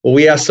Well,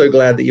 we are so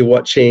glad that you're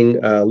watching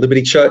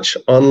Liberty Church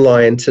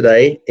online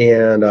today,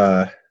 and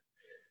I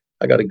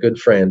got a good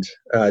friend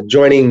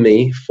joining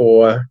me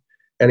for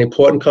an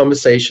important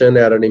conversation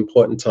at an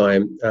important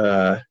time.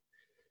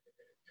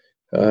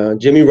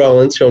 Jimmy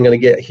Rollins, who I'm going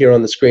to get here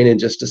on the screen in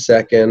just a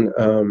second,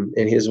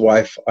 and his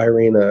wife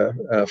Irina,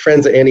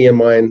 friends of Annie and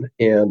mine,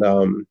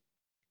 and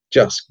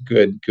just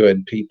good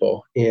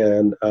people.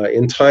 And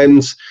in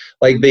times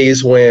like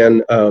these,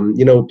 when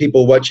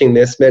people watching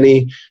this,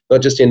 many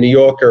not just in New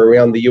York or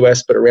around the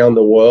U.S. but around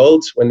the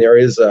world, when there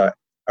is a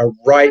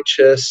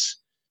righteous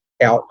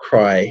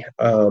outcry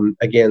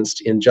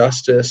against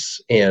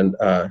injustice and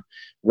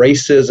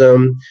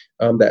racism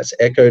that's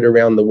echoed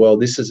around the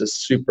world, this is a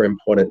super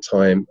important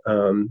time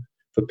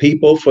for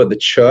people, for the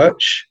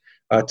church,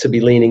 to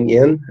be leaning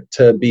in,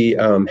 to be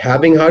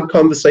having hard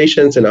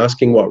conversations and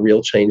asking what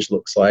real change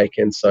looks like.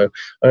 And so I'm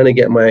going to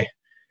get my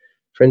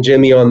friend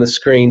Jimmy on the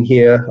screen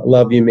here. I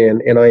love you,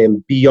 man. And I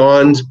am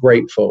beyond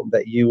grateful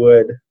that you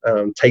would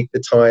take the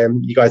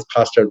time. You guys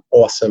pastor an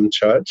awesome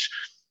church,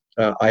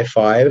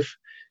 I-5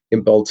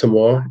 in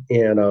Baltimore.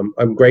 And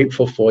I'm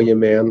grateful for you,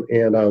 man,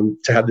 and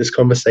to have this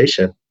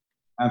conversation.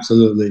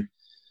 Absolutely.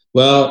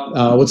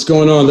 Well, what's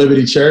going on,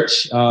 Liberty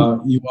Church?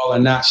 You all are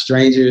not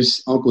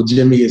strangers. Uncle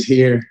Jimmy is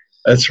here.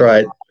 That's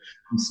right.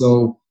 I'm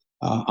so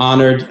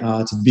honored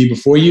to be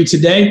before you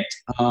today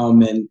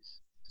and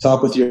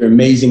talk with your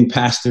amazing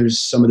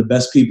pastors, some of the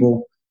best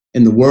people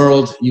in the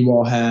world. You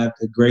all have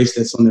the grace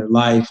that's on their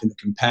life and the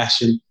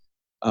compassion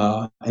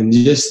and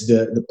just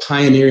the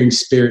pioneering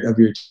spirit of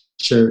your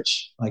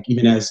church. Like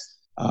even as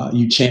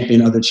you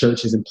champion other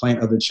churches and plant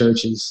other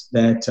churches,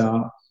 that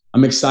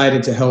I'm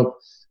excited to help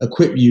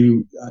equip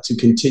you to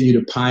continue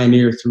to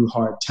pioneer through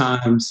hard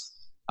times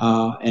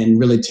and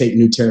really take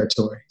new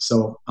territory.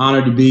 So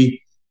honored to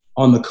be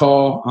on the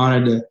call,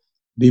 honored to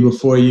be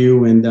before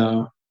you, and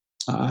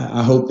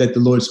I hope that the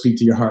Lord speak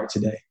to your heart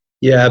today.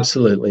 Yeah,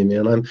 absolutely,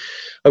 man.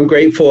 I'm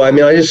grateful. I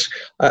mean,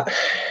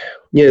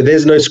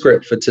 there's no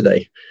script for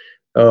today.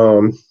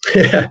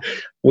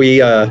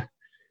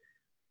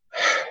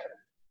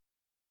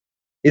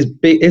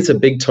 It's a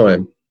big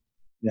time.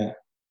 Yeah.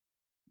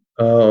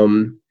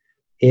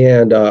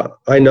 And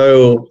I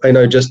know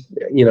just,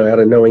 out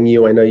of knowing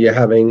you, I know you're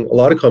having a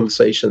lot of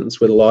conversations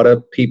with a lot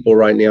of people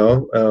right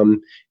now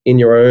in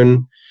your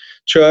own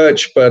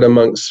church, but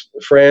amongst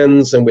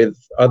friends and with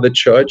other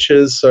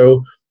churches.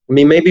 So, I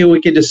mean, maybe we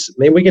can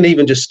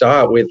even just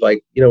start with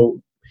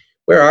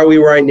where are we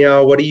right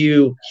now? What are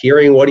you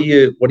hearing? What are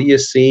you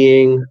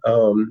seeing?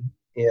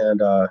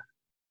 And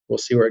we'll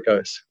see where it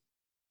goes.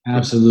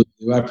 Absolutely.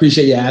 Well, I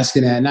appreciate you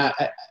asking that. And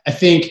I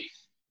think,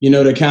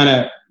 to kind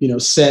of,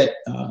 set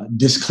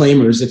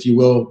disclaimers, if you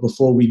will,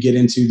 before we get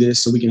into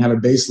this so we can have a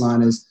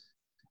baseline is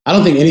I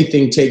don't think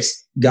anything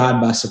takes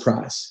God by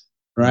surprise,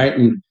 right?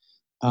 And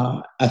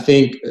I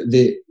think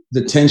the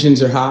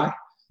tensions are high.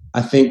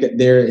 I think that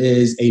there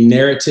is a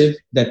narrative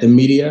that the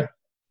media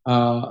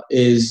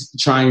is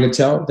trying to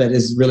tell that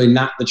is really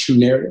not the true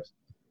narrative.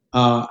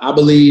 I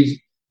believe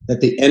that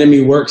the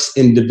enemy works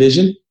in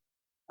division.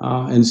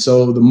 And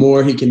so the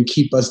more he can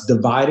keep us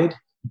divided,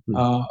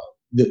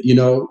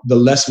 the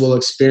less we'll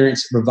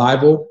experience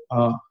revival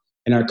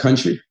in our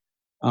country.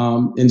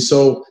 And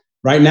so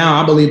right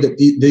now, I believe that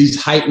these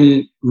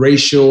heightened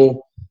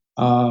racial,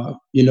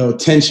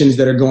 tensions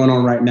that are going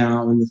on right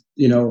now, and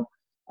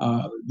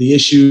the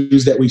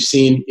issues that we've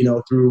seen,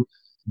 through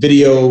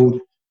video,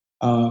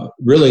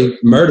 really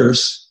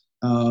murders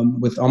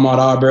with Ahmaud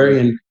Arbery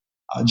and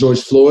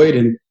George Floyd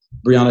and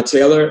Breonna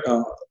Taylor,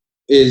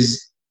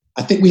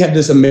 I think we have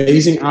this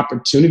amazing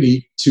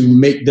opportunity to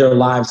make their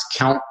lives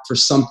count for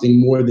something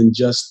more than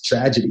just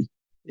tragedy.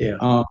 Yeah.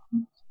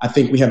 I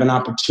think we have an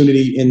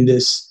opportunity in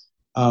this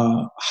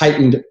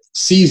heightened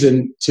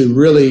season to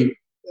really,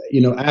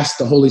 ask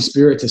the Holy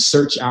Spirit to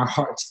search our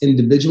hearts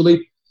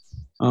individually.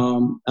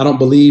 I don't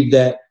believe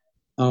that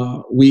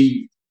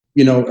we,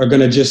 are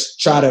going to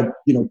just try to,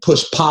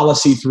 push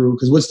policy through,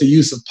 because what's the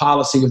use of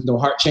policy with no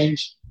heart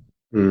change?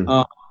 And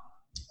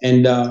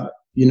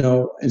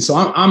so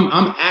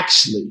I'm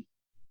actually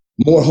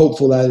more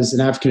hopeful as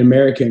an African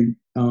American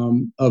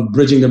of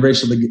bridging the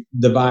racial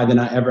divide than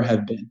I ever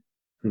have been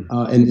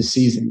in this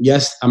season.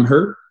 Yes, I'm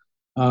hurt.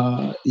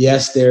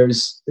 Yes,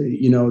 there's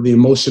the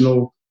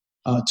emotional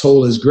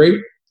toll is great.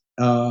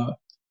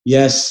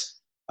 Yes,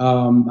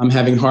 I'm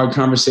having hard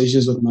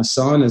conversations with my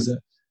son as a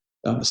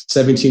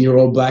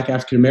 17-year-old Black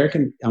African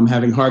American. I'm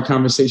having hard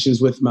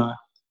conversations with my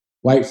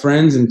white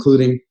friends,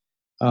 including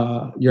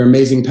your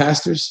amazing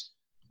pastors.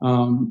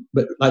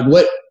 But like,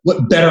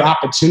 what better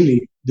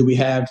opportunity do we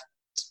have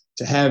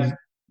to have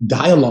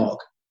dialogue?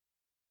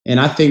 And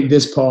I think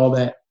this, Paul,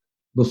 that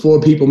before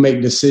people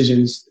make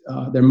decisions,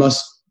 there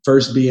must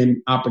first be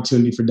an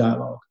opportunity for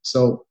dialogue.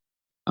 So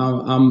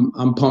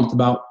I'm pumped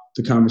about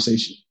the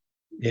conversation.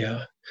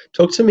 Yeah.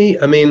 Talk to me.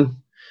 I mean,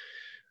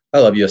 I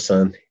love your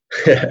son.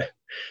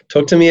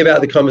 Talk to me about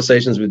the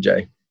conversations with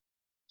Jay.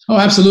 Oh,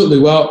 absolutely.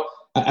 Well,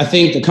 I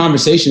think the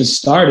conversation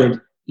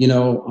started,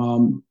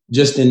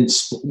 just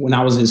when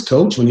I was his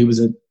coach, when he was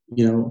a,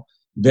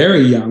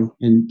 very young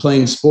and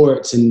playing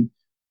sports. And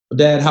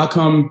Dad, how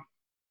come,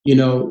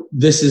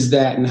 this is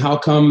that? And how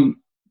come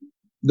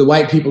the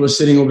white people are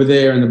sitting over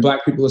there and the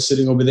black people are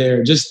sitting over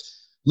there?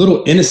 Just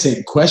little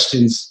innocent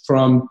questions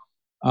from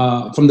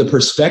the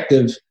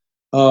perspective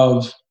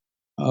of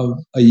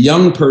a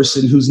young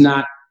person who's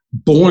not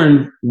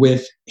born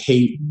with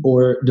hate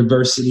or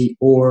diversity,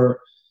 or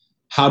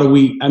how do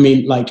we,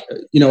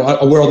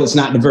 a world that's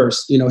not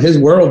diverse. His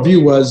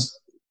worldview was,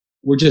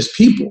 we're just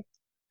people.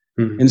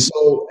 Mm-hmm. And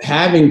so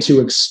having to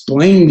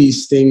explain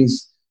these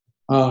things,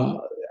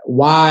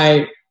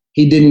 why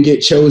he didn't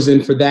get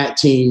chosen for that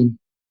team,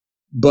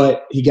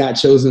 but he got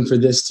chosen for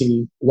this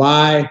team.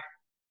 Why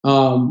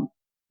are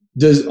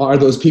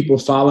those people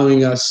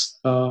following us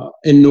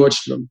in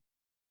Nordstrom?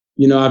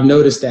 I've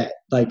noticed that.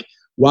 Like,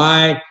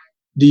 why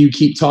do you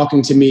keep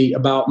talking to me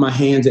about my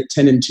hands at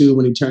 10 and 2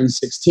 when he turns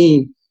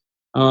 16?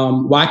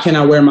 Why can't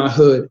I wear my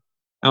hood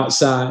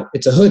outside?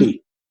 It's a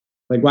hoodie.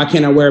 Like, why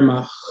can't I wear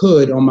my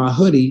hood on my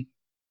hoodie,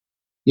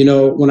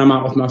 when I'm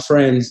out with my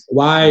friends?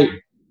 Why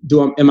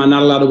am I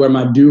not allowed to wear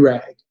my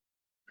do-rag?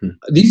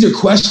 These are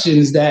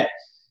questions that,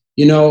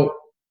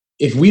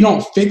 if we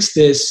don't fix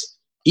this,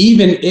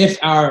 even if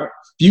our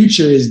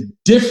future is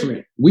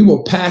different, we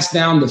will pass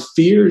down the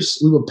fears,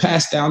 we will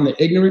pass down the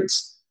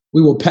ignorance,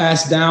 we will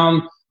pass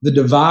down the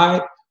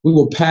divide, we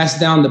will pass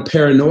down the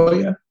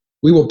paranoia,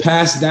 we will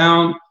pass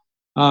down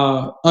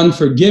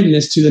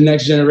unforgiveness to the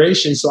next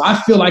generation. So I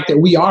feel like that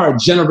we are a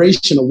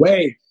generation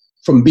away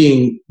from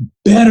being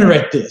better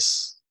at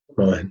this.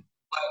 Right.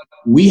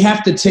 We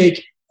have to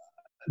take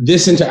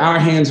this into our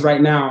hands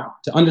right now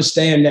to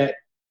understand that,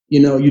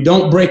 you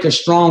don't break a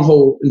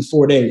stronghold in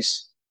 4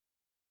 days,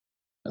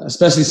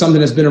 especially something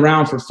that's been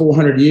around for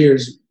 400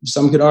 years.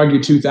 Some could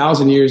argue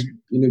 2,000 years,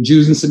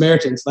 Jews and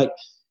Samaritans.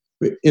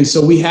 And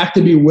so we have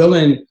to be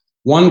willing,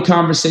 one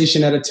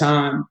conversation at a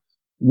time,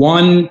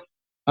 one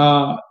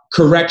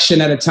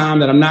correction at a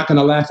time, that I'm not going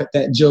to laugh at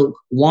that joke,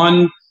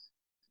 one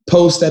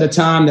post at a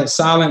time, that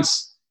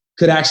silence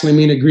could actually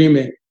mean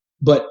agreement.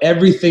 But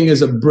everything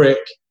is a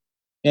brick.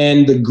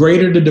 And the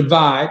greater the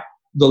divide,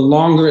 the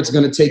longer it's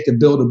going to take to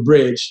build a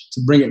bridge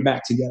to bring it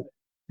back together.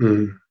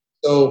 Mm-hmm.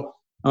 So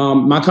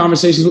my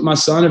conversations with my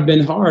son have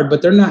been hard,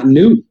 but they're not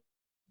new.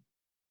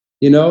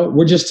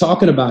 We're just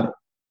talking about it.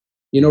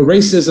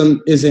 Racism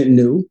isn't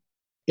new.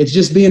 It's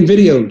just being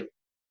videoed,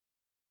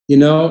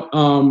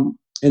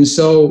 and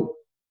so,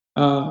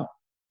 at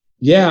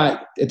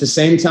the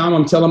same time,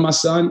 I'm telling my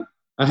son,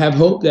 I have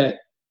hope that,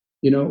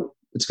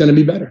 it's going to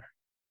be better.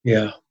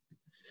 Yeah.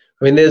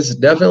 I mean, there's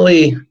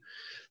definitely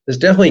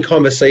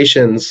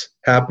conversations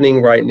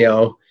happening right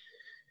now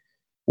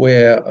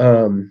where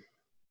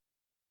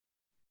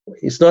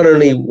it's not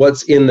only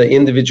what's in the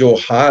individual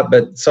heart,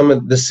 but some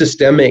of the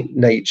systemic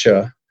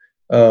nature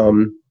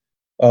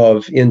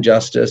of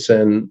injustice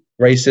and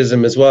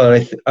racism as well.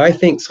 And I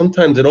think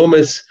sometimes it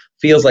almost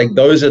feels like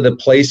those are the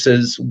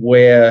places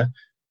where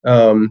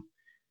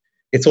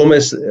it's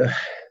almost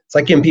it's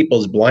like in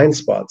people's blind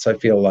spots, I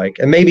feel like.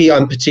 And maybe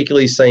I'm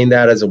particularly saying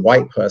that as a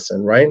white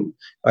person, right?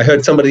 I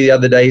heard somebody the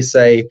other day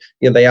say,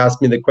 they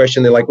asked me the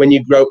question, they're like, when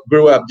you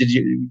grew up, did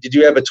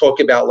you ever talk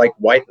about like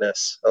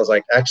whiteness? I was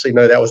like, actually,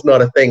 no, that was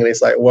not a thing. And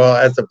it's like, well,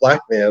 as a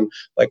black man,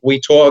 like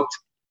we talked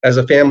as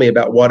a family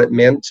about what it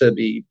meant to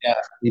be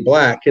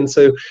black. And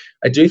so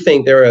I do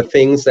think there are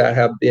things that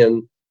have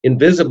been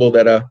invisible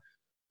that are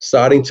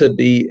starting to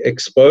be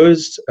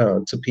exposed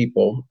to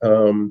people,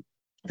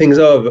 things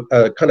of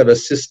kind of a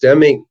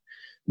systemic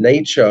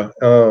nature.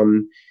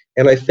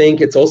 And I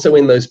think it's also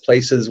in those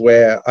places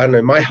where, I don't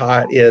know, my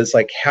heart is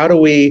like, how do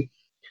we,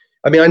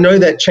 I know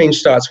that change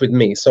starts with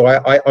me. So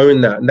I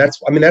own that. And that's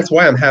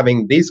why I'm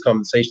having these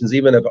conversations,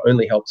 even if it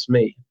only helps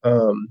me.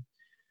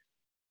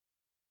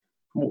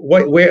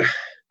 What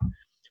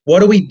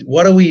do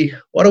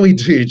we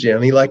do,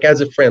 Jimmy? Like,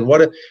 as a friend,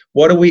 what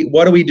do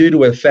we do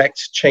to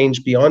affect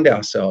change beyond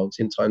ourselves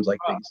in times like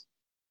these?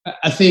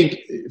 I think,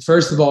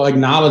 first of all,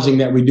 acknowledging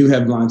that we do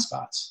have blind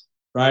spots,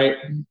 right?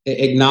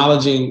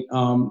 Acknowledging,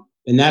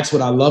 and that's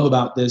what I love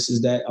about this,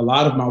 is that a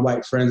lot of my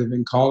white friends have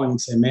been calling and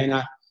saying,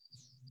 man,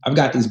 I've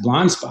got these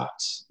blind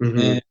spots. Mm-hmm.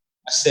 And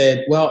I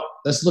said, well,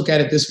 let's look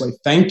at it this way.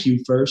 Thank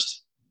you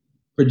first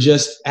for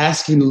just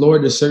asking the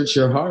Lord to search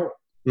your heart.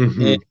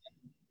 Mm-hmm.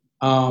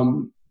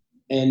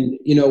 And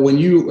when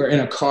you are in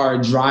a car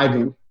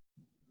driving,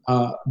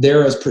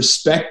 there is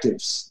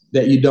perspectives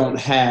that you don't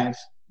have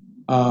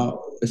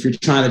if you're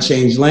trying to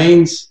change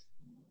lanes,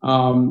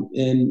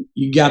 and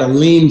you got to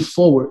lean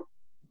forward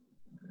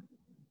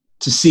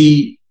to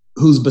see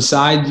who's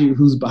beside you,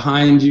 who's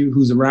behind you,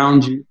 who's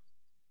around you.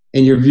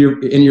 In your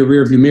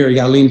rear view mirror, you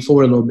got to lean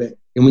forward a little bit.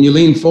 And when you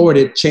lean forward,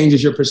 it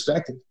changes your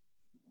perspective.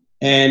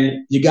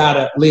 And you got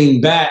to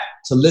lean back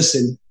to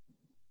listen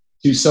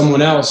to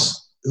someone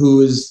else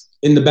who is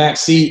in the back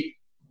seat,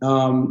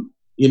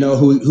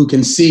 who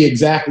can see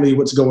exactly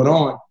what's going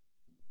on.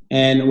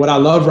 And what I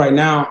love right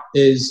now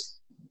is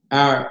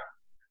I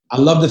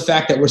love the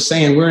fact that we're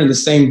saying we're in the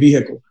same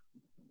vehicle.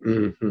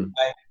 Mm-hmm.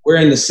 Right? We're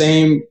in the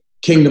same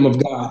kingdom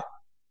of God.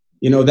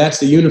 That's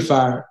the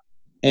unifier.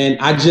 And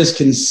I just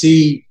can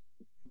see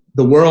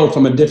the world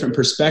from a different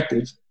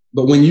perspective.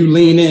 But when you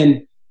lean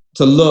in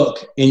to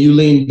look and you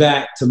lean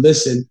back to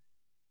listen,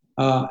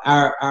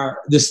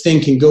 this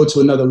thing can go to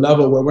another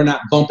level where we're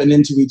not bumping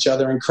into each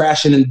other and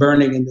crashing and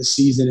burning in this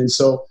season. And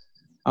so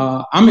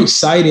I'm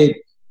excited,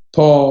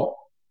 Paul,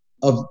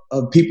 of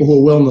people who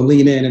are willing to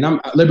lean in. And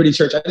I'm at Liberty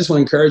Church. I just want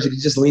to encourage you to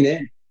just lean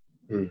in.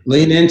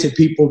 Lean into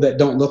people that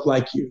don't look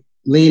like you.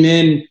 Lean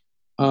in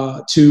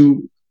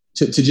to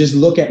just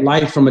look at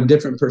life from a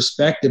different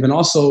perspective, and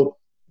also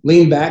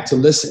lean back to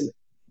listen.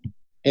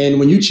 And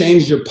when you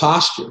change your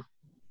posture,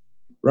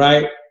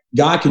 right,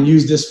 God can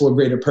use this for a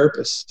greater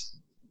purpose.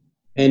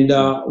 And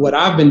what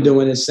I've been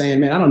doing is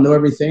saying, man, I don't know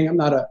everything. I'm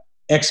not an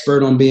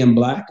expert on being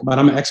Black, but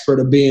I'm an expert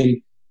of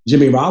being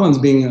Jimmy Rollins,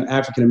 being an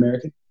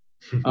African-American,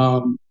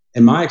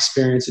 and my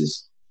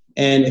experiences.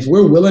 And if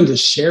we're willing to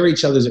share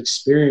each other's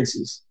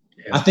experiences,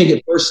 I think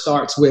it first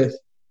starts with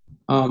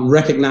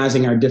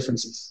recognizing our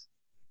differences.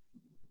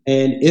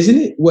 And isn't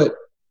it what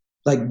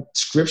like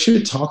Scripture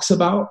talks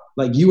about?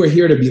 Like, you are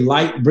here to be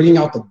light, bringing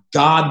out the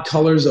God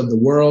colors of the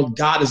world.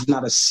 God is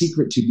not a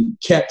secret to be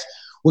kept.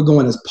 We're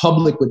going as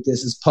public with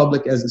this, as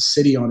public as a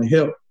city on a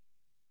hill.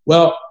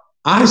 Well,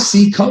 I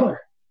see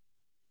color.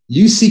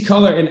 You see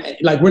color. And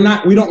like, we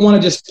don't want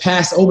to just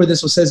pass over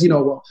this, what says,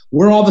 well,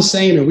 we're all the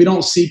same and we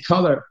don't see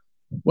color.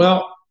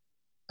 Well,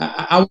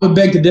 I would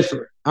beg to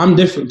differ. I'm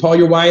different. Paul,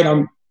 you're white.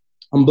 I'm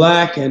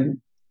Black.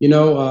 And,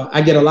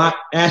 I get a lot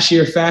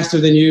ashier faster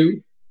than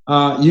you.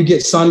 You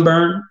get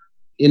sunburn.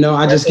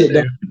 I just get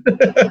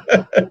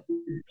that.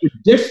 You're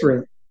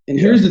different. And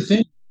here's the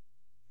thing,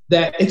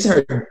 that it's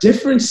our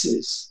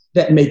differences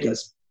that make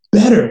us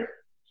better.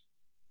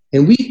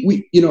 And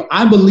we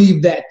I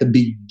believe that the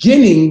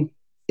beginning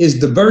is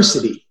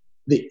diversity.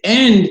 The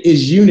end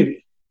is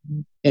unity.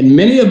 And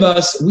many of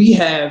us, we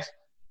have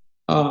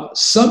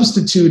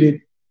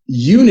substituted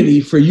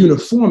unity for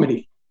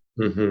uniformity.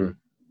 Mm-hmm.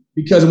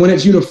 Because when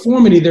it's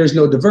uniformity, there's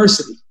no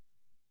diversity.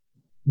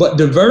 But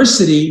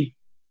diversity,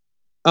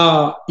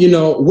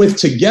 with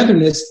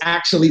togetherness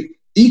actually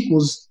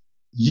equals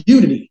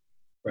unity.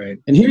 Right.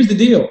 And here's the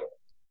deal.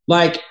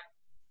 Like,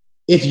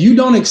 if you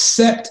don't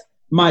accept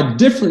my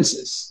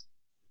differences,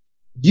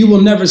 you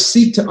will never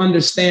seek to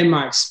understand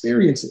my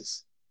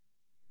experiences.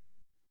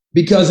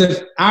 Because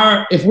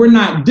if we're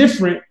not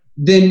different,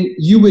 then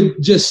you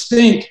would just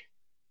think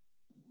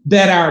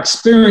that our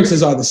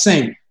experiences are the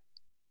same.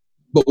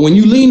 But when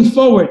you lean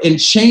forward and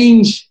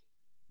change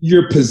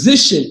your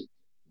position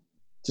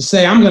to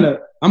say, I'm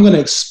gonna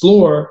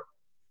explore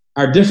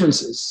our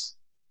differences,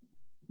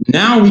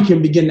 now we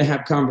can begin to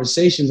have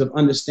conversations of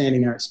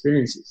understanding our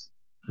experiences.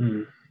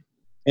 Mm.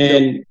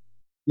 And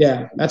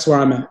that's where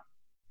I'm at.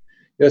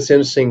 It's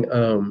interesting.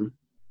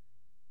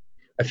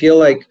 I feel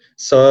like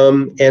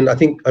some, and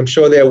I'm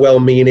sure they're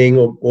well-meaning,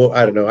 or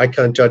I don't know, I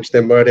can't judge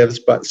their motives,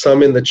 but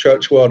some in the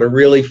church world are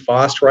really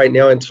fast right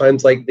now in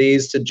times like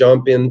these to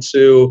jump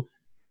into,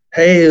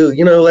 hey,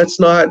 let's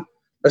not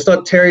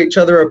tear each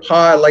other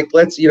apart. Like,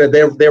 let's,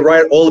 they're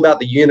right all about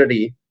the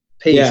unity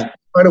piece. Yeah.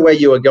 Kind of where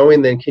you were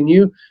going then. Can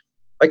you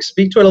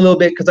speak to it a little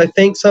bit? Because I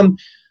think some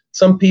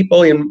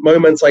people in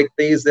moments like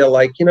these, they're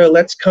like,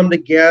 let's come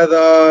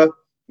together,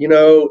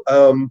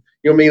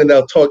 and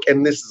they'll talk,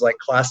 and this is like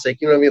classic,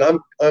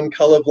 I'm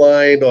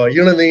colorblind, or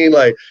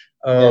like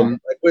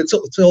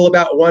it's all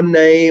about one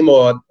name,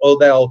 or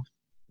they'll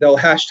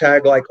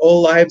hashtag like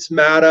all lives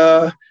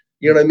matter,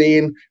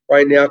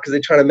 right now, because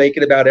they're trying to make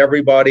it about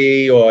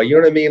everybody, or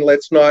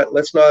let's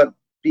not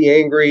be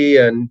angry,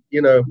 and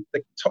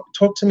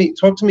talk to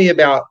me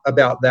about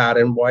that,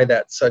 and why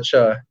that's such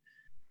a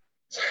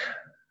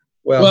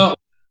well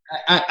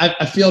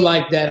I feel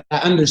like that I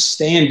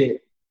understand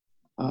it.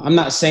 I'm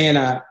not saying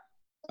I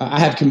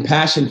have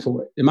compassion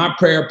for it. And my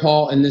prayer,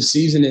 Paul, in this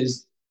season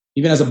is,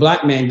 even as a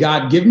Black man,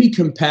 God, give me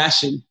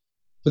compassion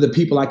for the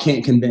people I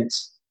can't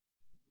convince.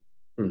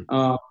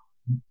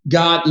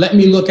 God, let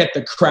me look at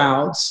the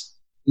crowds,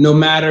 no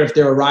matter if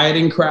they're a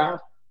rioting crowd,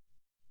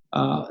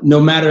 no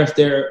matter if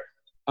they're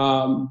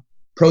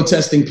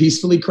protesting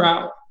peacefully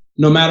crowd,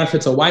 no matter if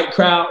it's a white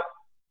crowd,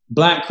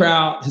 Black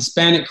crowd,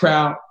 Hispanic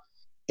crowd,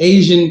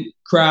 Asian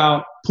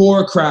crowd,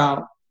 poor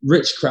crowd,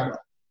 rich crowd.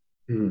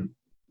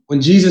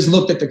 When Jesus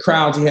looked at the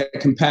crowds, he had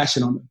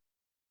compassion on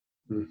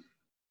them.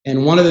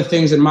 And one of the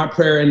things in my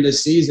prayer in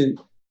this season,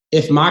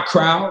 if my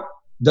crowd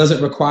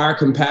doesn't require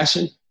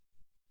compassion,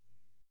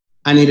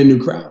 I need a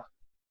new crowd.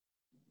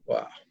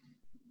 Wow.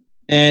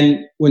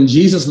 And when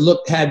Jesus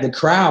looked at the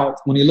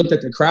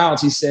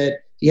crowds, he said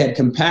he had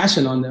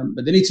compassion on them.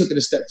 But then he took it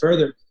a step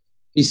further.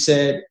 He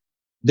said,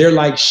 they're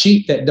like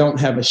sheep that don't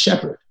have a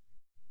shepherd.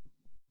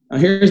 Now,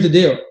 here's the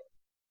deal.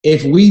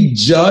 If we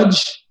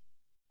judge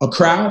a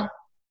crowd,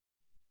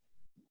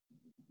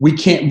 we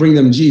can't bring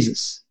them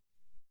Jesus.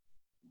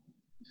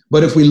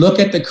 But if we look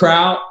at the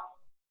crowd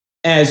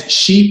as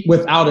sheep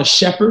without a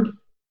shepherd,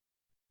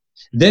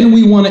 then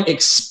we want to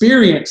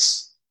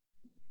experience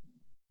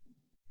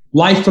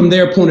life from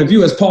their point of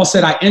view. As Paul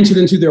said, I entered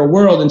into their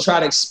world and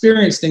tried to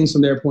experience things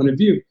from their point of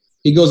view.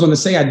 He goes on to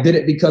say, I did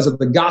it because of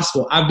the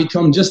gospel. I've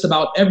become just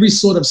about every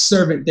sort of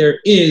servant there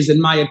is in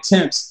my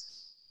attempts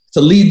to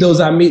lead those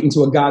I meet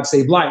into a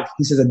God-saved life.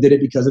 He says, I did it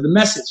because of the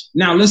message.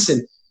 Now,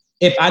 listen,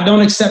 if I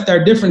don't accept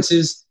our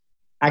differences,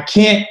 I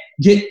can't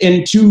get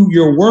into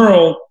your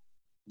world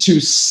to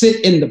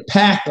sit in the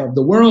path of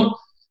the world.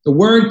 The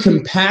word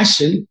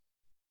compassion,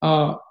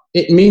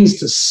 it means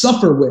to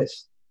suffer with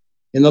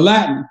in the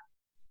Latin.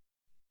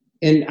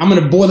 And I'm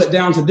going to boil it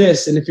down to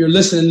this. And if you're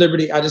listening,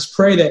 Liberty, I just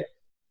pray that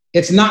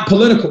it's not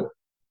political.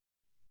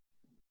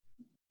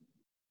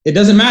 It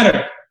doesn't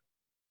matter.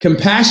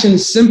 Compassion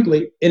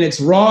simply, in its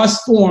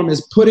rawest form,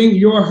 is putting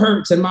your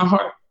hurts in my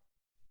heart.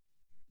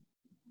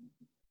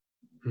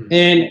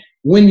 And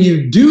when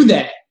you do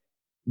that,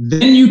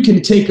 then you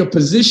can take a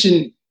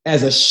position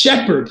as a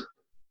shepherd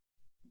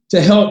to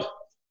help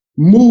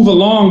move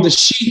along the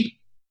sheep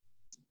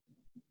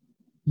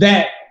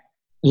that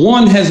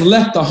one has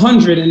left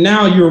 100, and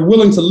now you're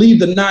willing to leave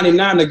the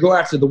 99 to go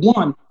after the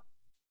one.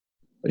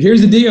 But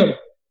here's the deal.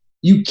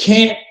 You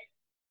can't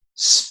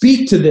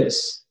speak to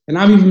this. And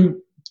I've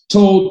even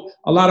told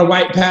a lot of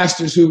white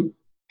pastors who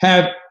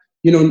have,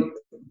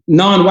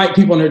 non-white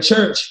people in their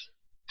church,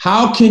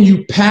 how can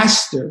you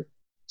pastor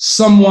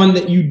someone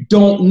that you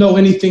don't know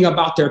anything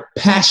about their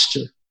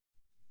pasture?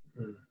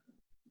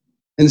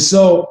 And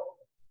so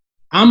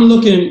I'm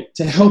looking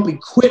to help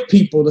equip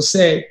people to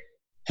say,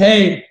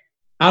 hey,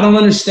 I don't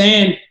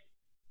understand.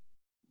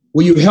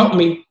 Will you help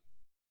me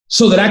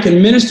so that I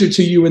can minister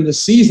to you in the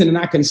season and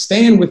I can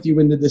stand with you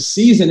into this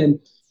season? And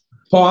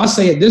Paul, I'll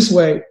say it this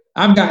way.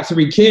 I've got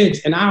 3 kids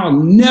and I'll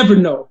never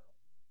know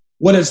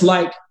what it's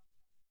like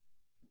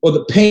or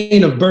the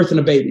pain of birthing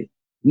a baby.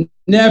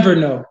 Never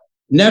know.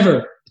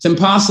 Never. It's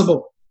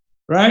impossible,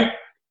 right?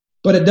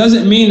 But it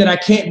doesn't mean that I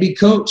can't be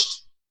coached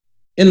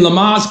in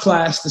Lama's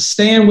class to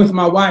stand with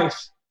my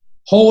wife,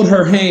 hold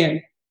her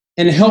hand,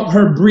 and help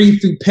her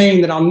breathe through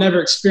pain that I'll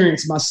never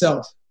experience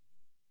myself.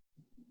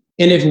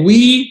 And if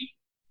we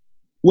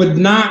would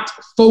not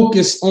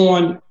focus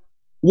on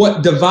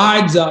what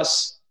divides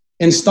us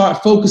and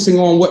start focusing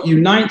on what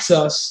unites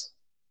us,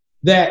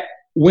 that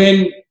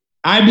when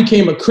I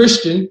became a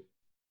Christian,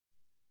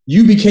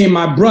 you became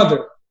my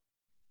brother,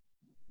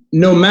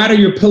 no matter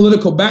your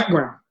political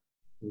background,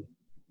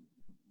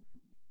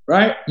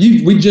 right?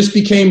 We just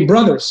became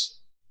brothers.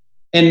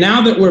 And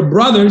now that we're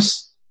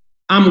brothers,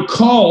 I'm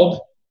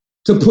called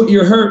to put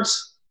your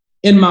hurts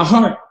in my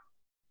heart.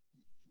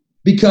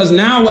 Because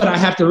now what I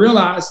have to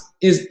realize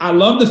is I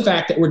love the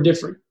fact that we're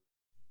different,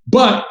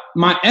 but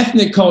my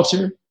ethnic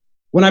culture,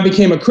 when I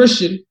became a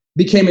Christian,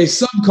 became a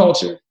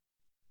subculture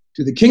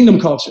to the kingdom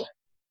culture.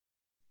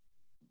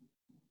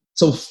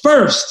 So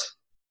first,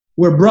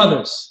 we're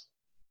brothers.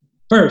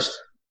 First.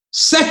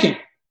 Second,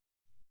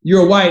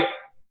 you're white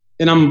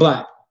and I'm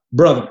black,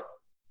 brother.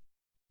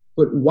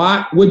 But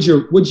why would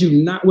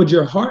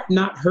your heart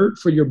not hurt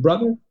for your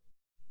brother?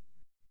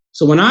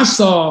 So when I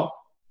saw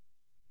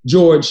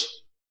George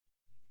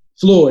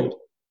Floyd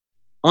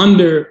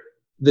under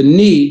the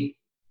knee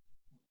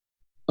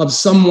of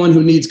someone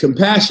who needs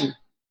compassion,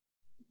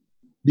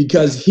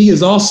 because he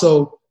is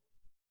also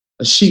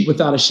a sheep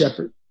without a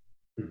shepherd.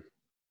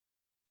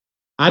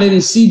 I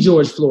didn't see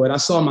George Floyd. I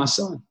saw my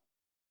son.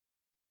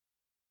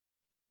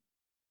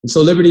 And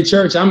so Liberty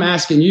Church, I'm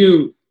asking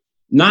you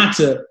not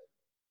to,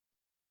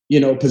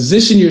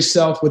 position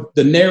yourself with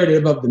the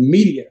narrative of the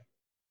media.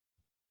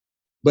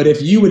 But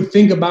if you would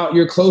think about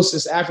your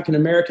closest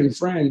African-American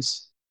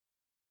friends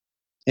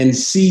and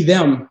see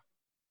them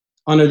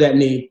under that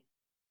knee,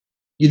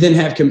 you then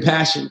have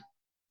compassion.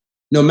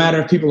 No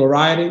matter if people are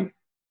rioting,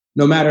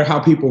 no matter how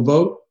people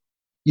vote,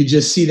 you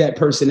just see that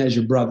person as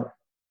your brother.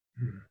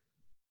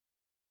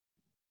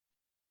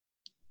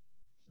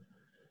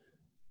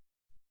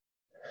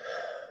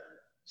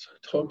 So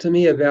talk to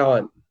me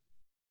about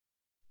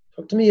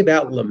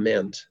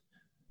lament.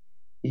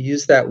 You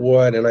use that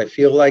word, and I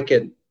feel like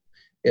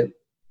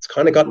it's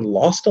kind of gotten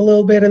lost a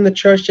little bit in the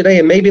church today,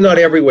 and maybe not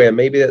everywhere.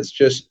 Maybe that's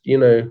just,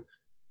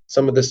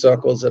 some of the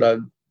circles that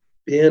I've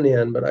been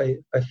in, but I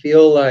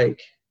feel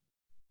like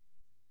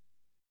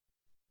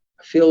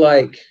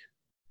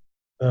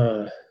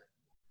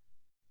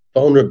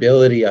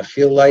vulnerability. I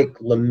feel like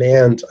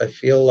lament. I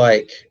feel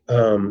like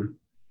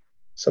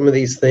some of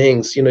these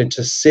things,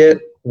 to sit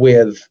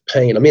with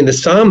pain. I mean, the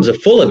Psalms are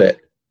full of it.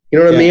 You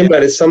know what I mean?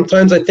 But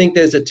sometimes I think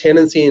there's a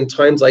tendency in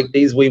times like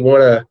these, we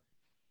want to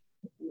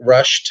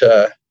rush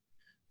to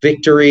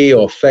victory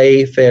or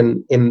faith,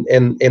 and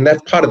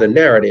that's part of the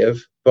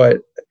narrative. But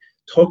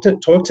talk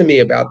to me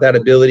about that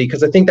ability,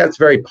 because I think that's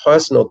very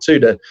personal too,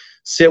 to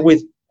sit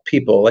with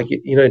people, like,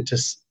 to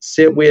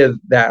sit with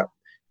that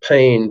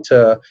pain,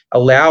 to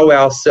allow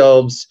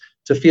ourselves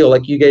to feel,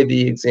 like you gave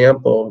the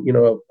example,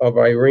 of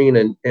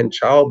Irene and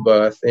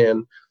childbirth,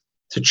 and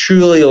to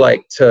truly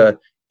to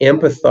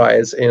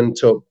empathize and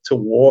to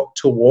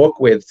walk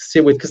with,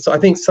 sit with, because I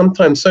think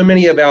sometimes so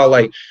many of our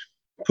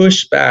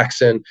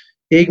pushbacks and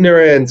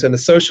ignorance and the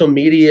social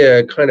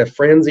media kind of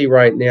frenzy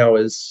right now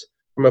is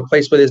from a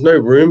place where there's no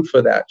room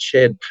for that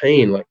shared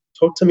pain.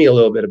 Talk to me a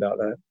little bit about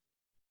that.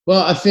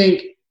 Well, I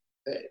think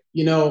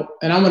and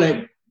I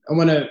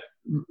want to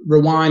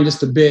rewind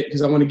just a bit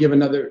because I want to give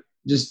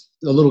just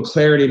a little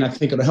clarity, and I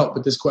think it'll help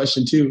with this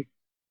question too.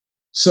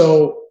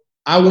 So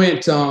I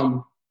went,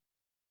 I've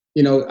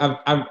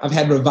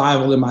had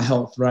revival in my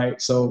health,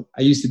 right? So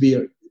I used to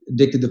be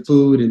addicted to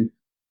food, and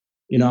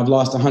I've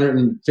lost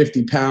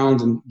 150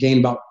 pounds and gained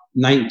about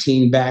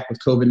 19 back with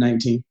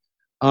COVID-19.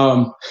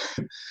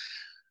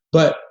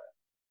 But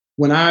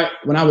when I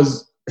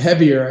was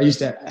heavier,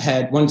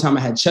 one time I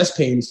had chest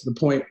pains to the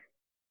point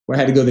where I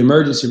had to go to the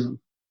emergency room.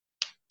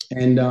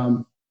 And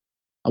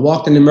I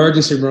walked in the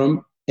emergency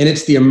room, and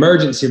it's the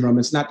emergency room.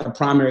 It's not the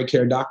primary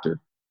care doctor.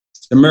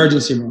 It's the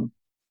emergency room.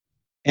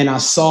 And I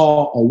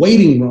saw a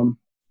waiting room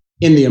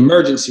in the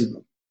emergency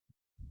room.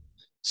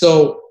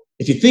 So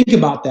if you think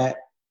about that,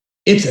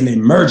 it's an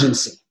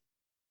emergency,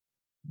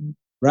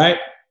 right?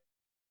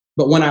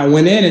 But when I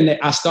went in and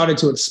I started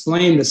to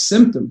explain the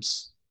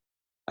symptoms,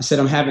 I said,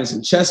 I'm having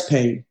some chest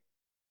pain.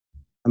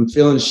 I'm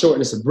feeling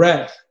shortness of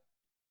breath.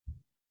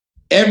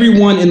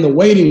 Everyone in the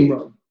waiting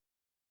room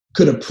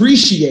could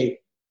appreciate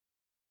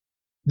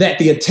that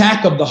the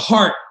attack of the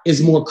heart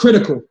is more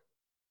critical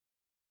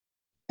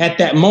at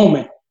that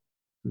moment.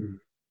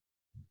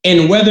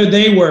 And whether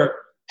they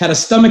had a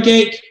stomach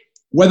ache,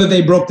 whether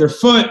they broke their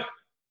foot,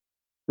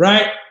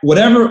 right?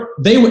 Whatever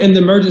they were in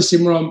the emergency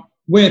room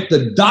with,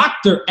 the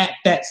doctor at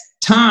that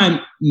time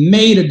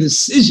made a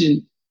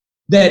decision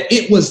that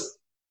it was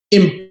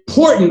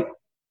important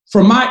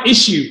for my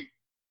issue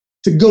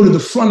to go to the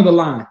front of the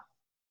line.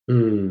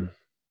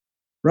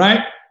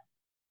 Right?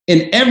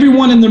 And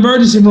everyone in the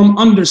emergency room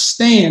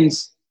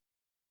understands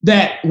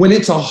that when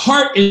it's a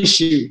heart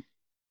issue,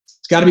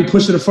 it's got to be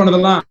pushed to the front of the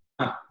line,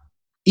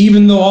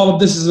 even though all of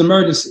this is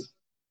emergency.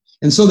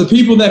 And so the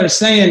people that are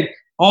saying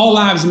all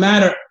lives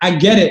matter, I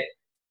get it,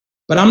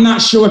 but I'm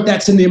not sure if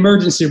that's in the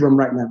emergency room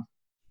right now.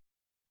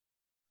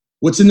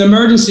 What's in the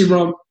emergency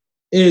room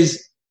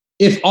is,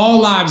 if all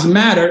lives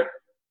matter,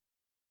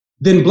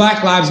 then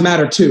Black lives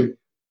matter too.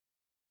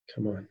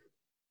 Come on.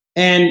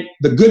 And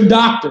the good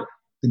doctor,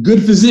 the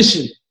good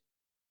physician,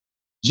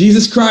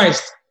 Jesus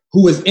Christ,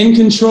 who is in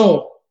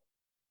control,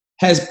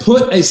 has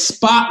put a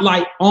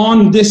spotlight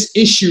on this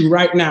issue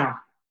right now.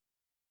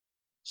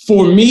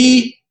 For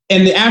me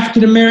and the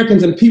African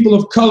Americans and people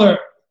of color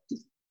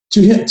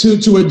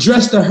to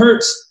address the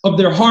hurts of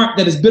their heart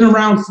that has been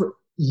around for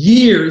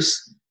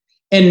years,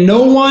 and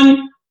no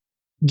one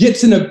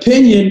gets an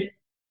opinion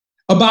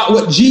about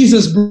what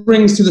Jesus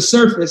brings to the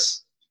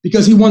surface,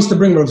 because he wants to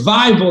bring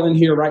revival in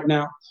here right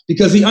now,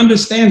 because he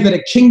understands that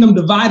a kingdom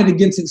divided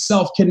against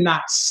itself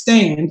cannot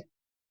stand,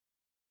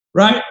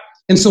 right?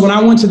 And so when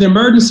I went to the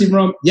emergency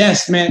room,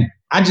 yes, man,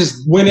 I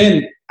just went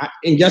in,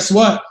 and guess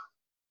what?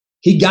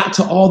 He got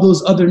to all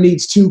those other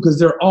needs too, because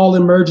they're all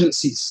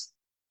emergencies.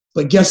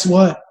 But guess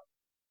what?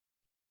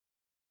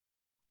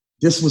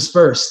 This was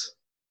first.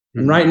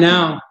 And right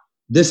now,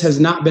 this has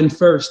not been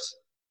first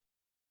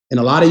in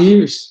a lot of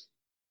years.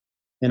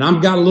 And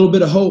I've got a little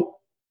bit of hope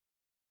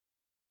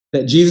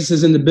that Jesus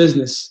is in the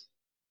business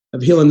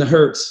of healing the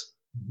hurts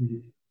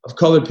of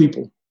colored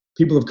people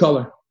of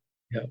color.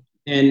 Yeah.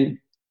 And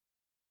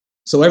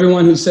so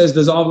everyone who says,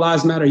 does all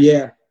lives matter?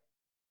 Yeah.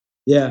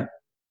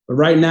 But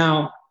right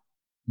now,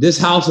 this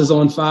house is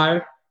on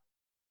fire.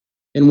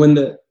 And when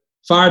the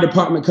fire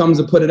department comes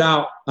to put it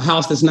out, a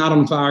house that's not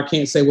on fire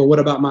can't say, well, what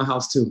about my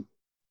house too?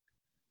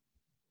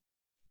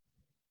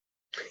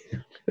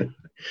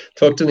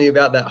 Talk to me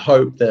about that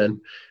hope then,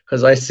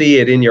 because I see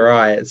it in your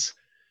eyes.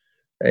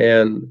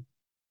 And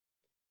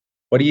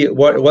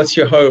what's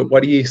your hope?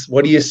 What do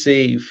you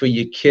see for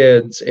your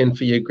kids and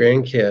for your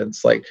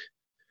grandkids? Like,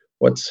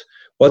 what's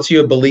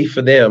your belief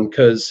for them?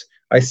 Because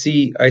I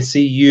see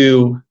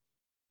you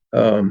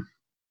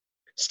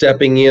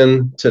stepping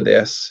into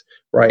this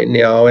right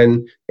now,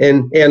 and I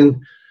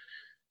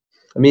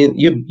mean,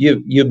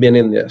 you've been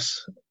in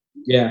this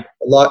a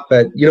lot,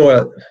 but you know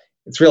what?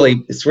 It's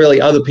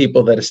really other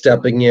people that are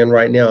stepping in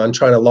right now and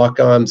trying to lock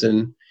arms,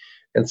 and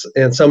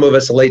some of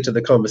us are late to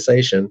the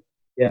conversation.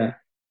 Yeah.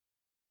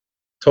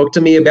 Talk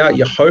to me about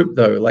your hope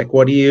though. Like,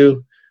 what do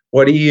you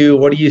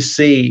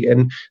see,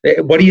 and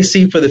what do you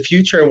see for the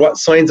future, and what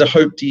signs of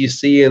hope do you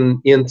see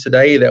in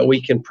today that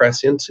we can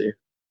press into?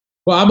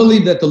 Well, I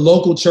believe that the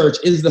local church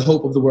is the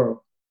hope of the world.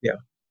 Yeah.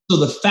 So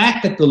the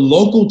fact that the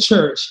local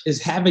church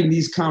is having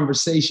these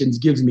conversations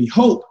gives me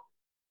hope,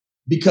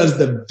 because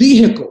the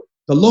vehicle,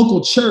 the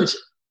local church,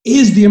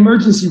 is the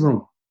emergency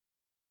room.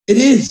 It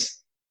is.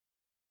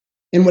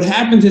 And what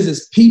happens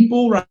is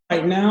people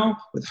right now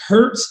with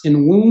hurts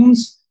and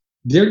wounds,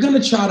 they're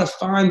going to try to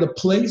find the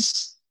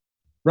place,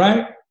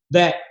 right,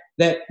 that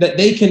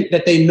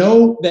they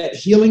know that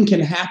healing can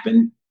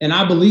happen. And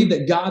I believe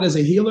that God is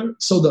a healer.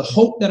 So the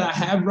hope that I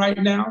have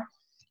right now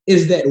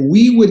is that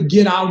we would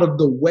get out of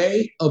the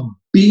way of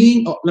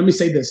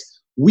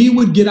we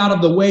would get out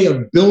of the way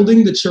of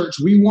building the church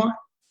we want,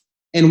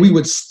 and we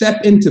would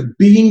step into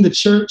being the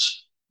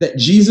church that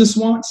Jesus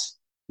wants.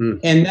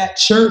 And that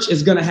church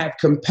is going to have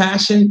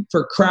compassion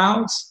for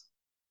crowds,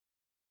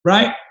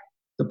 right?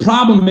 The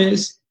problem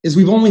is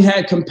we've only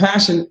had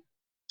compassion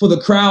for the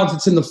crowds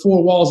that's in the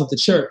four walls of the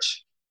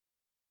church.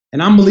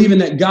 And I'm believing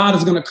that God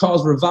is going to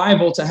cause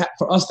revival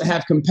for us to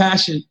have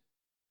compassion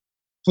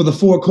for the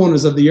four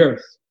corners of the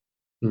earth.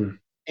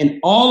 And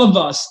all of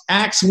us,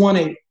 Acts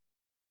 1:8,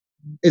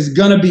 is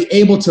going to be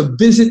able to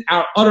visit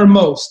our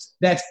uttermost.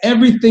 That's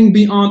everything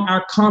beyond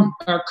our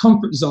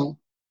comfort zone.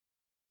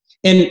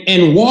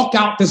 And walk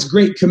out this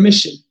great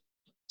commission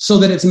so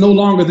that it's no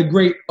longer the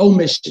great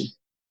omission.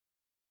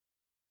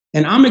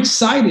 And I'm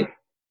excited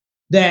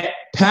that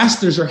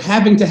pastors are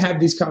having to have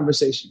these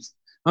conversations.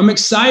 I'm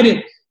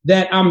excited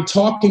that I'm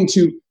talking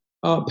to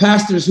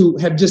pastors who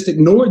have just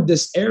ignored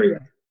this area.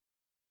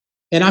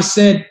 And I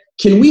said,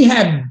 can we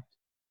have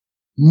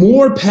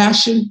more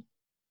passion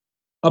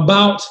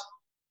about,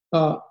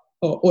 or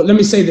let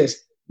me say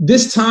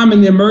this time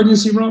in the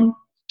emergency room,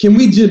 can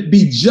we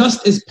be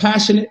just as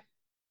passionate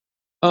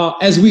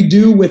as we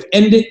do with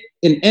ending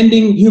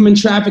human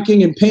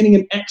trafficking and painting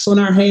an X on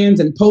our hands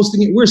and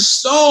posting it? We're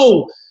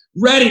so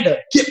ready to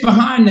get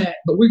behind that,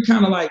 but we're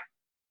kind of like,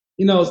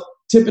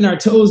 tipping our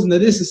toes into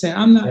this and saying,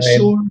 I'm not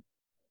sure.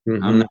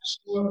 I'm not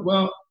sure.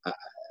 Well,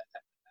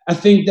 I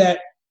think that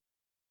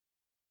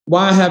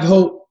why I have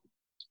hope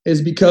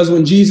is because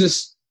when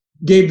Jesus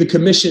gave the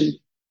commission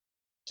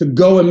to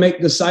go and make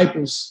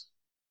disciples,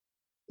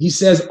 he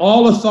says,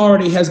 all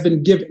authority has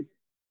been given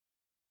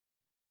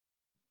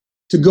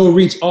to go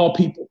reach all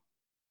people.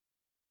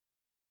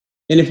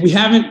 And if we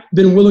haven't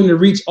been willing to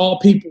reach all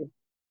people,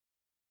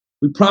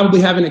 we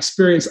probably haven't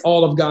experienced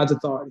all of God's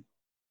authority.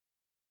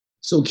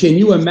 So can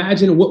you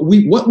imagine what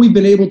we've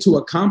been able to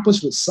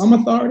accomplish with some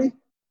authority?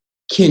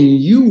 Can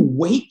you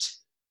wait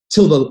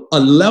till a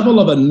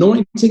level of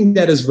anointing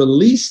that is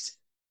released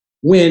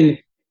when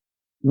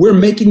we're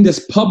making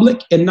this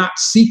public and not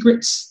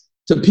secrets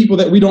to people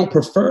that we don't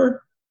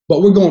prefer,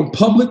 but we're going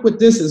public with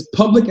this, as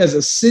public as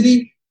a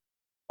city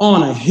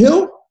on a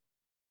hill?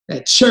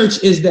 That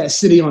church is that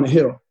city on a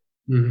hill.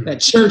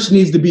 That church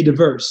needs to be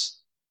diverse.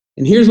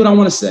 And here's what I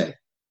want to say.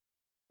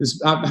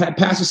 I've had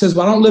pastor says,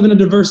 well, I don't live in a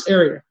diverse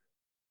area.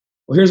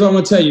 Well, here's what I'm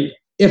going to tell you.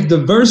 If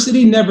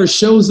diversity never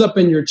shows up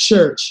in your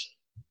church,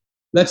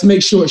 let's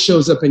make sure it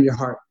shows up in your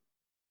heart.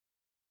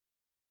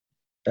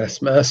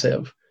 That's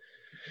massive.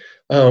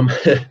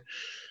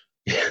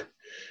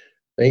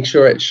 Make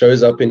sure it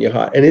shows up in your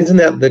heart. And isn't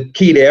that the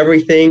key to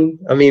everything?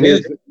 I mean,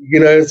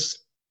 it's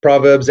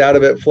Proverbs, out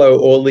of it flow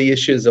all the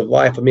issues of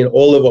life. I mean,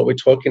 all of what we're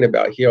talking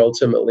about here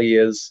ultimately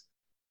it's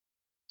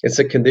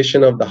a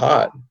condition of the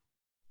heart.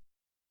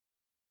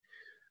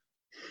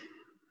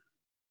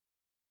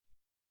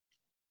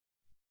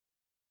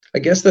 I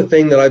guess the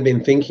thing that I've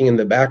been thinking in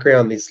the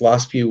background these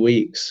last few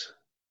weeks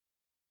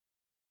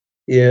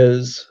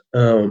is I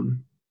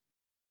don't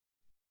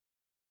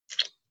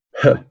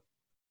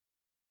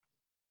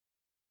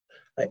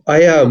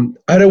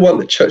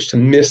want the church to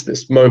miss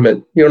this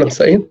moment. You know what I'm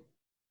saying?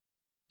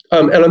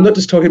 And I'm not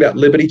just talking about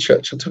Liberty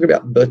Church. I'm talking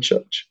about the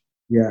church.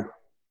 Yeah.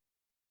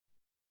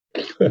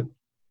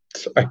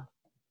 Sorry.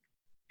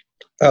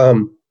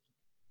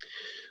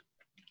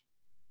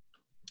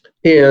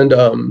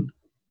 And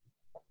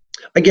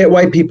I get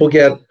why people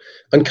get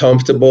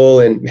uncomfortable,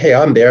 and hey,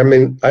 I'm there. I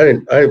mean, I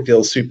didn't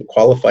feel super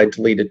qualified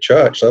to lead a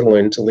church, let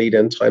alone to lead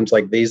in times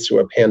like these through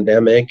a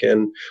pandemic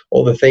and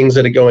all the things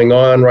that are going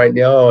on right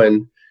now.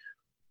 And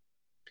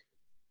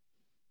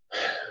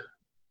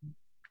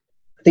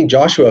I think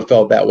Joshua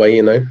felt that way,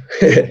 and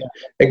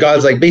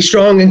God's like, be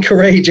strong and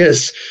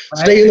courageous,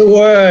 stay in the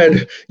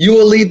word, you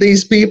will lead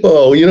these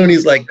people, and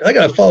he's like, I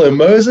got to follow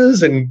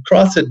Moses and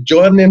cross the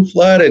Jordan in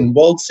flood and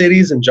walled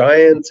cities and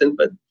giants.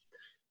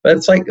 But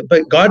it's like,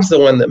 but God's the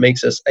one that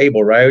makes us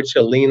able, right? We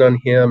should lean on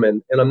him.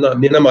 And I'm not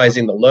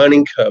minimizing the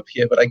learning curve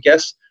here, but I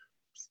guess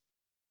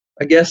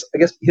here's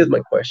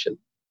my question.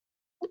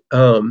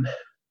 I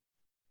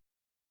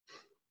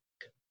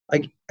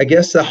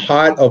guess the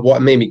heart of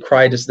what made me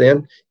cry just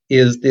then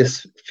is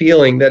this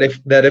feeling that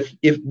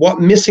if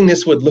what missing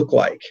this would look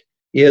like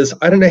is,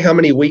 I don't know how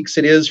many weeks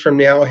it is from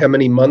now, how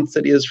many months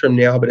it is from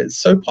now, but it's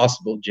so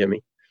possible,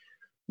 Jimmy,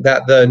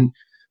 that the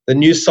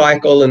news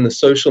cycle and the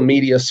social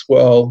media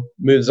swirl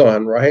moves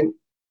on, right?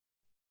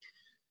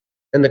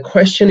 And the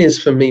question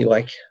is for me,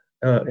 like,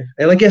 and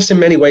I guess in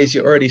many ways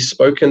you've already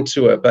spoken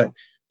to it, but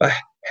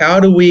how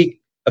do we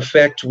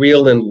affect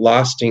real and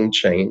lasting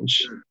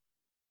change?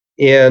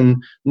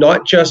 And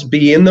not just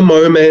be in the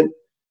moment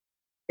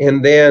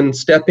and then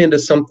step into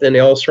something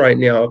else right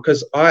now.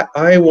 Because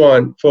I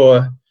want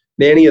for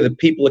many of the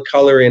people of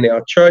color in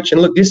our church,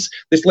 and look, this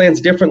lands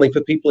differently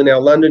for people in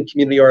our London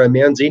community or our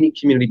Manzini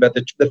community, but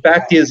the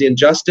fact is,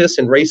 injustice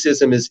and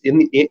racism is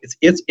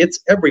it's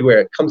everywhere.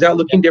 It comes out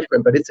looking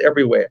different, but it's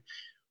everywhere.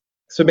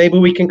 So maybe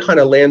we can kind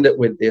of land it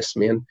with this,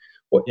 man.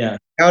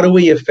 How do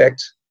we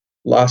affect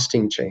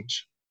lasting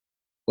change?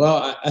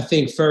 Well, I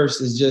think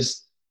first is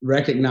just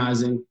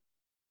recognizing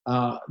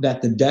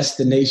that the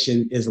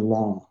destination is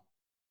long.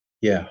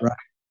 Yeah. Right.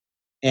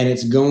 And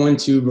it's going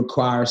to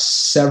require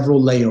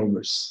several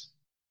layovers.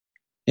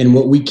 And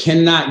what we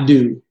cannot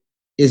do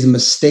is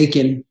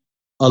mistaken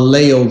a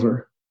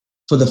layover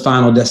for the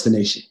final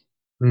destination.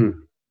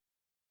 And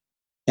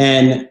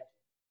And,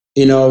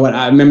 when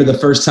I remember the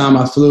first time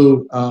I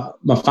flew,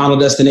 my final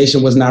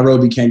destination was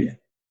Nairobi, Kenya.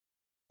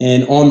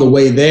 And on the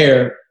way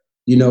there,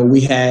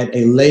 we had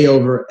a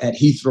layover at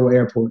Heathrow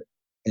Airport.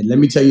 And let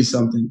me tell you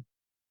something,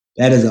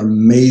 that is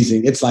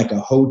amazing. It's like a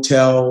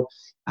hotel.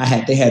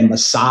 They had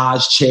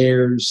massage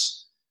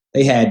chairs.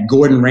 They had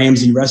Gordon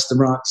Ramsay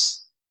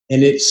restaurants.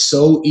 And it's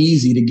so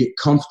easy to get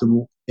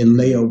comfortable in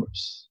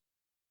layovers.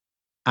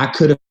 I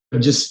could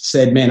have just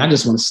said, man, I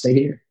just want to stay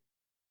here,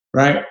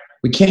 right?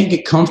 We can't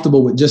get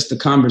comfortable with just the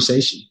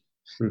conversation.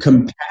 Mm-hmm.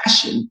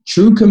 Compassion,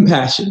 true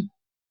compassion,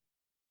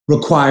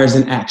 requires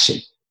an action.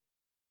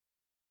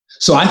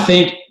 So I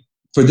think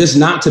for this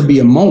not to be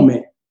a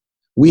moment,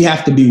 we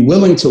have to be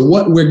willing to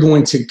what we're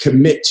going to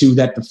commit to,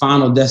 that the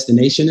final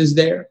destination is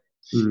there.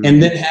 Mm-hmm.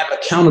 And then have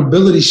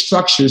accountability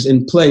structures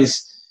in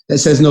place that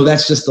says, no,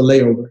 that's just a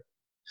layover.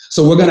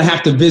 So we're going to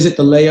have to visit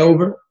the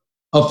layover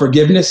of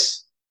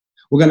forgiveness.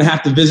 We're going to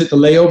have to visit the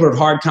layover of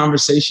hard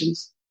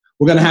conversations.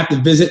 We're going to have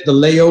to visit the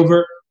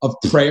layover of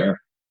prayer.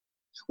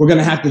 We're going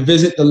to have to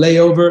visit the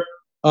layover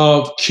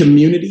of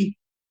community.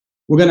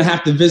 We're going to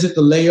have to visit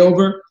the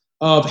layover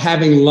of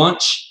having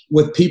lunch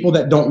with people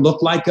that don't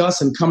look like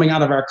us and coming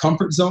out of our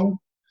comfort zone.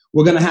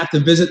 We're going to have to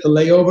visit the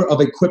layover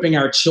of equipping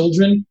our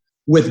children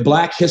with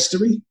Black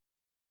history.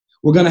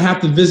 We're going to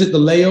have to visit the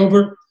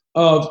layover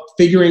of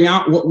figuring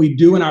out what we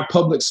do in our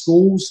public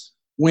schools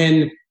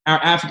when our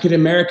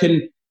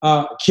African-American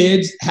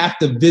kids have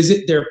to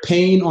visit their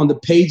pain on the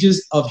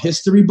pages of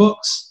history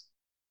books.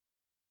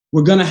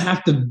 We're going to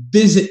have to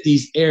visit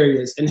these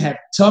areas and have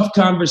tough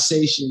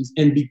conversations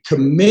and be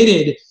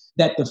committed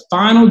that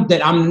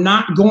I'm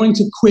not going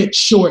to quit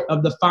short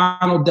of the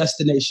final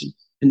destination.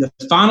 And the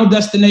final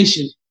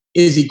destination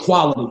is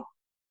equality.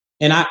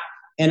 And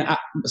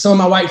some of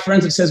my white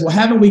friends have said, well,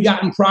 haven't we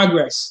gotten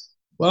progress?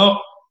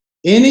 Well,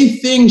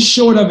 anything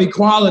short of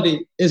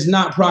equality is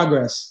not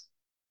progress.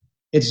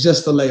 It's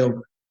just a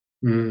layover.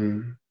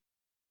 Mm.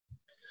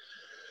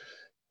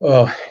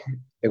 Oh,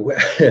 I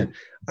don't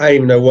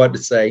even know what to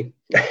say.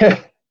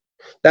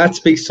 That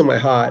speaks to my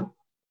heart,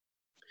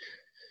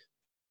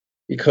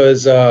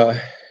 because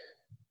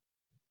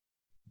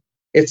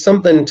it's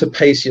something to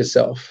pace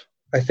yourself.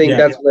 I think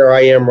that's where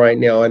I am right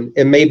now.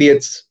 And maybe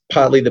it's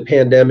partly the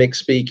pandemic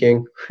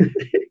speaking.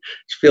 It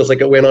feels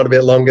like it went on a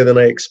bit longer than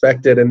I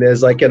expected. And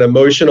there's like an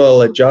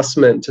emotional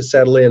adjustment to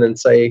settle in and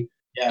say,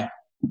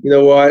 you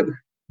know what?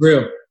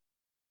 Real.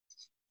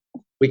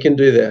 We can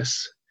do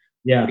this.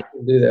 Yeah. We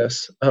can do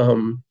this.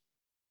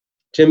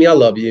 Jimmy, I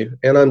love you.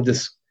 And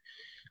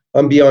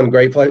I'm beyond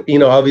grateful.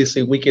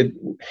 Obviously we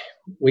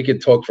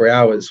could talk for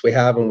hours. We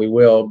have, and we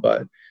will,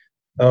 but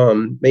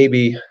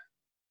maybe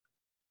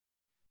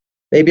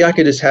I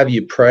could just have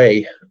you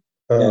pray.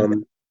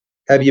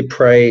 Have you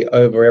pray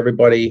over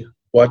everybody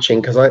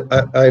watching, because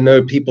I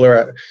know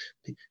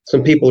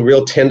some people are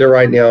real tender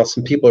right now.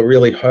 Some people are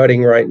really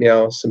hurting right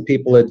now. Some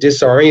people are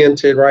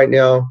disoriented right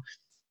now.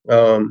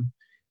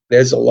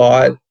 There's a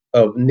lot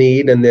of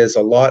need, and there's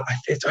a lot.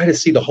 I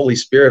just see the Holy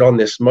Spirit on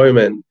this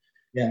moment.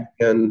 Yeah.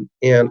 And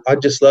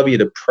I'd just love you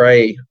to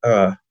pray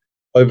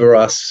over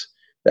us,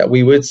 that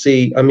we would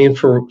see. I mean,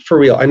 for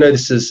real. I know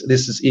this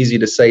is easy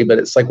to say, but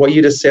it's like what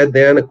you just said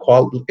then,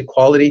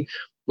 equality,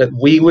 that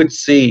we would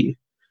see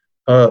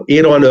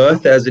it on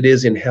earth as it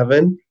is in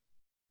heaven.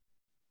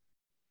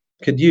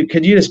 Could you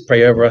just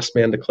pray over us,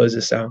 man, to close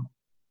this out?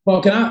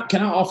 Well,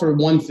 can I offer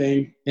one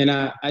thing? And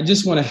I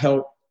just want to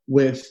help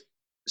with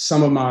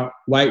some of my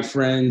white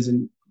friends,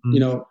 and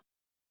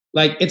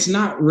like, it's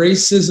not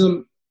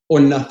racism or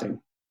nothing.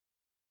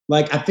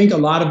 Like, I think a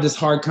lot of this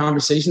hard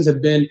conversations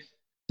have been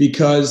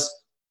because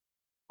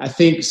I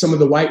think some of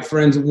the white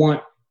friends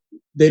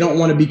they don't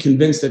want to be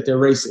convinced that they're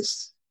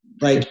racist.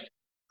 Like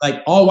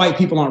all white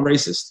people aren't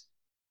racist,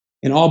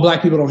 and all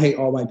Black people don't hate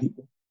all white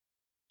people.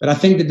 But I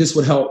think that this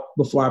would help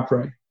before I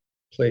pray.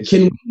 Please.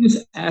 Can we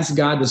just ask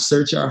God to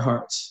search our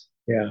hearts?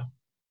 Yeah.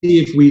 See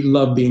if we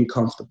love being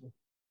comfortable.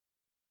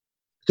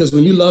 Because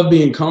when you love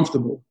being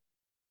comfortable,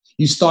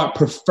 you start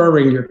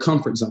preferring your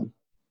comfort zone.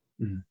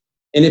 Mm-hmm.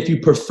 And if you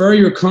prefer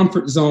your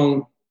comfort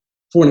zone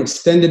for an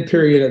extended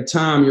period of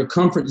time, your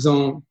comfort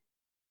zone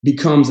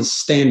becomes a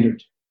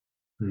standard.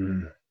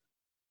 Mm-hmm.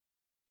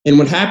 And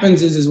what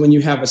happens is when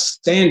you have a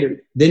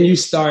standard, then you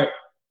start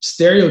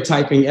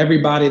stereotyping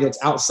everybody that's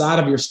outside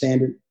of your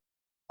standard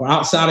or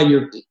outside of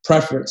your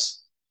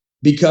preference,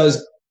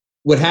 because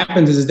what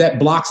happens is that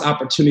blocks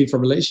opportunity for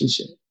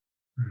relationship.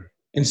 Mm-hmm.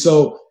 And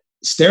so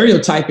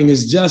stereotyping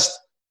is just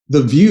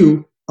the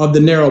view of the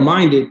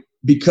narrow-minded,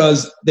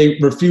 because they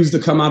refuse to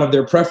come out of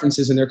their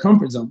preferences and their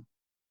comfort zone.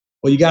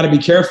 Well, you got to be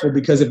careful,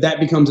 because if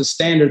that becomes a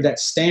standard, that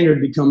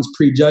standard becomes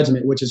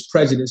prejudgment, which is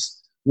prejudice,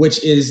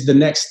 which is the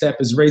next step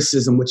is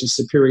racism, which is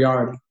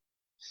superiority.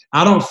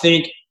 I don't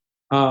think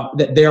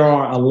that there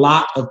are a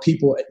lot of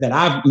people that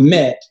I've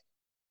met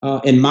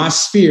in my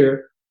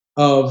sphere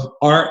of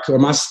ARC or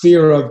my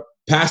sphere of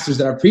pastors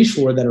that I preach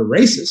for that are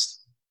racist.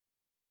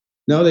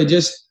 No, they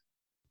just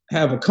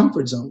have a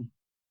comfort zone.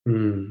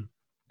 Mm.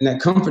 And that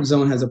comfort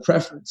zone has a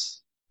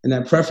preference, and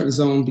that preference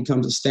zone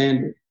becomes a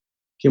standard.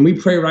 Can we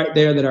pray right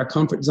there that our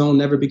comfort zone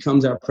never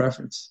becomes our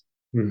preference,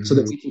 so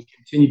that we can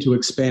continue to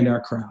expand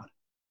our crowd?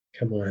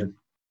 Come on,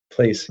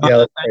 please. Yeah,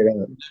 let's pray that.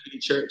 Liberty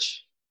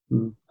Church.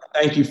 I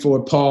thank you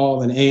for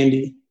Paul and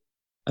Andy.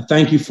 I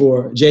thank you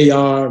for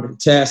JR and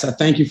Tess. I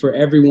thank you for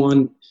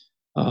everyone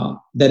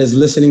that is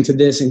listening to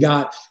this. And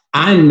God,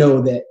 I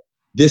know that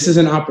this is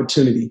an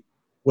opportunity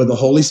where the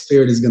Holy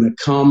Spirit is going to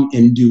come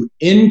and do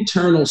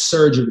internal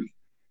surgery.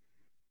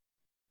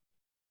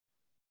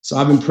 So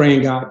I've been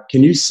praying, God,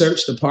 can you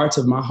search the parts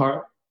of my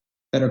heart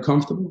that are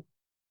comfortable?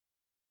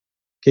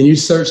 Can you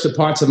search the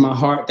parts of my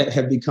heart that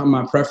have become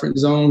my preference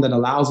zone that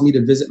allows me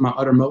to visit my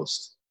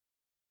uttermost?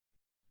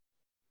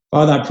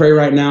 Father, I pray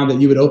right now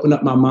that you would open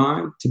up my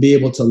mind to be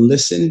able to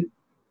listen,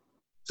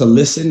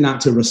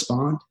 not to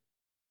respond.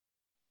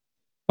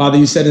 Father,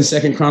 you said in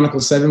 2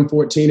 Chronicles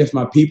 7:14, if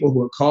my people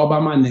who are called by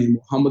my name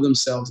will humble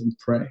themselves and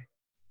pray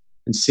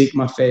and seek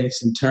my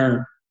face and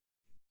turn.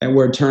 That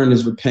word turn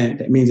is repent.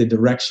 That means a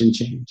direction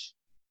change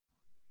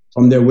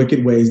from their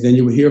wicked ways. Then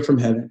you will hear from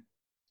heaven,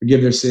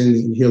 forgive their sins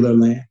and heal their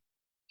land.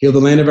 Heal the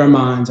land of our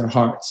minds, our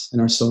hearts, and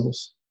our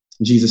souls.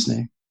 In Jesus'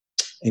 name,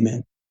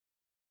 amen.